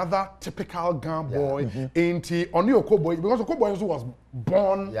 Another typical Ghana boy. Only Okoboy, because Okoboy was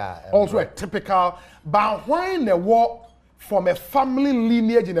born also a typical. But when the war from a family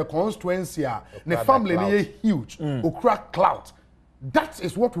lineage in the constituency, the family is huge. Okra clout. That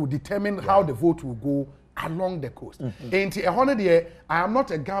is what will determine how the vote will go along the coast. I am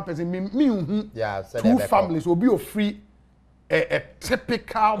not a Ghana person. Two families will be a free. A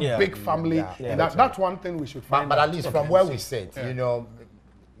typical big family. That's one thing we should find. But at least from where we sit, you know,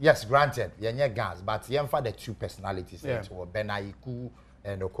 yes, granted, you're gas, but you have the two personalities. Benaiku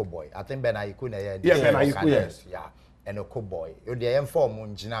and Okoboy. I think Benaiku, yes, and Okoboy. They inform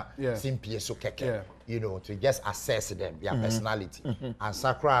Munjina, simply so keke, you know, to just assess them, their personality. And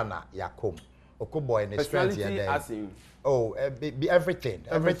Sakrana, Yakum. Okoboy and the strength here. Oh, everything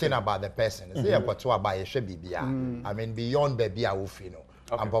about the person. Say about to about I mean, beyond baby, I will feel.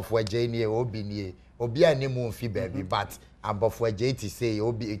 I'm before Janie, Obi, any moon fee baby, but I'm before JT say,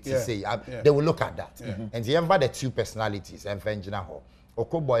 Obi, say, they will look at that. And the the two personalities, and Fenjina Ho,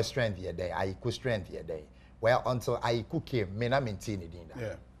 Okoboy strength here day, Aiku strength here day. Well, until Aiku came, me not maintain it.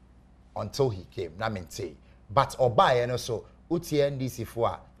 Until he came, not maintain. But Obai and also UTNDC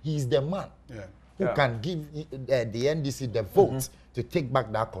for he's the man. Who can give the NDC the vote to take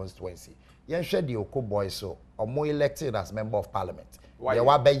back that constituency. Yen share the Okoboy so or more elected as member of parliament. They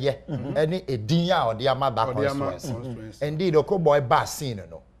were be any edinya or the that constituency. Indeed, Okoboy bas scene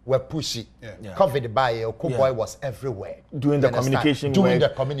no were pushy. Covered by Okoboy was everywhere. Doing the communication.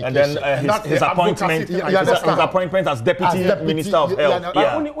 And then his appointment. His appointment as deputy minister of health.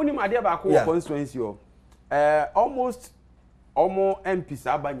 Only my dear constituency. Almost MPs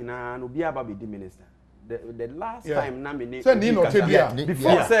abanyina no bi aba be the minister. The last time na me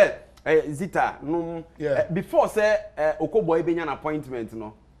before say Zita no before say Okoboy be an appointment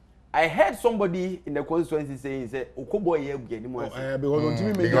no. I heard somebody in the constituency saying say Okoboy ye get anymore.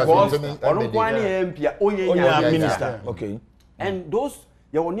 Because on MP onye minister. Okay. And those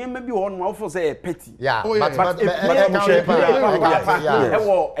you will name maybe one more for say petty. Yeah, but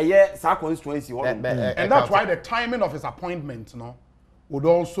constituency. And that's why the timing of his appointment, would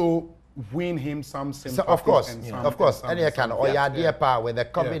also win him some sympathy. Of course. Any kind of dear power with the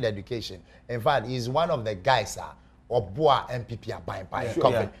COVID education. In fact, he's one of the guys or Boa MPP are buying by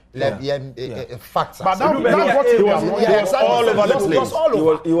COVID. Facts. But that's what he was all over the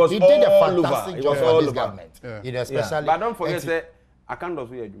place. He did a fantastic job for this government. But don't forget that I can't do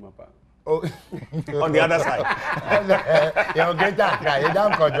it. Oh, on the other side. You're going to cry. You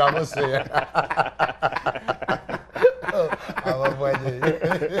don't call drama.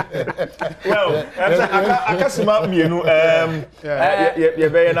 Well, I can't see my you're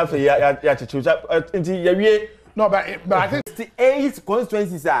very enough. No, but I think 68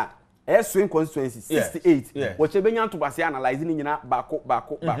 constituencies are swing constituencies. 68. What you been to be analyzing in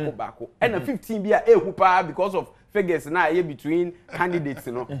bako. And 15 be a because of figures now between candidates,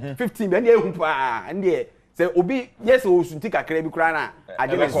 15 be a and there. Say obi yes o sunti kakra bi kra na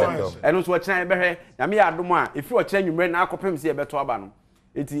ade be so eno so kyan be hwe na me adom a if you kyan nwumre na akopem se e beto aba no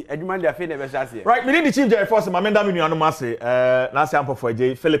eti adwuma dia fe na be hya se right me need the chief judge force ma menda me nuanom ase na ase ampo for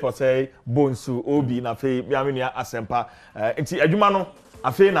je Philip say bonsu obi na fe bia me nua asempa eti adwuma no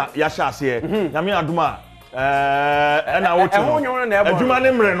afe na ya hya ase na me adom a na wotu adwuma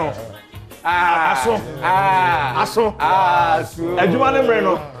ne mre no aso adwuma ne mre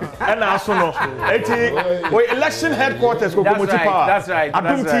no na aso no eti we election headquarters Kokromoti power that's right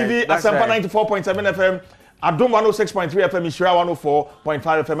Adom TV Asempa 94.7 FM Adom 106.3 FM Ishira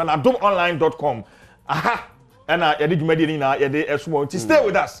 104.5 FM and adomonline.com and yedi dwumadi ni na yedi esumo to stay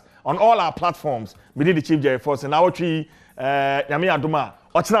with us on all our platforms we did the chief Jerry Force and Nnawotwe nyame adom a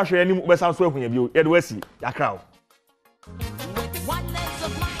ochina hwe anim besan so ehun ya bio yedi wasi yakra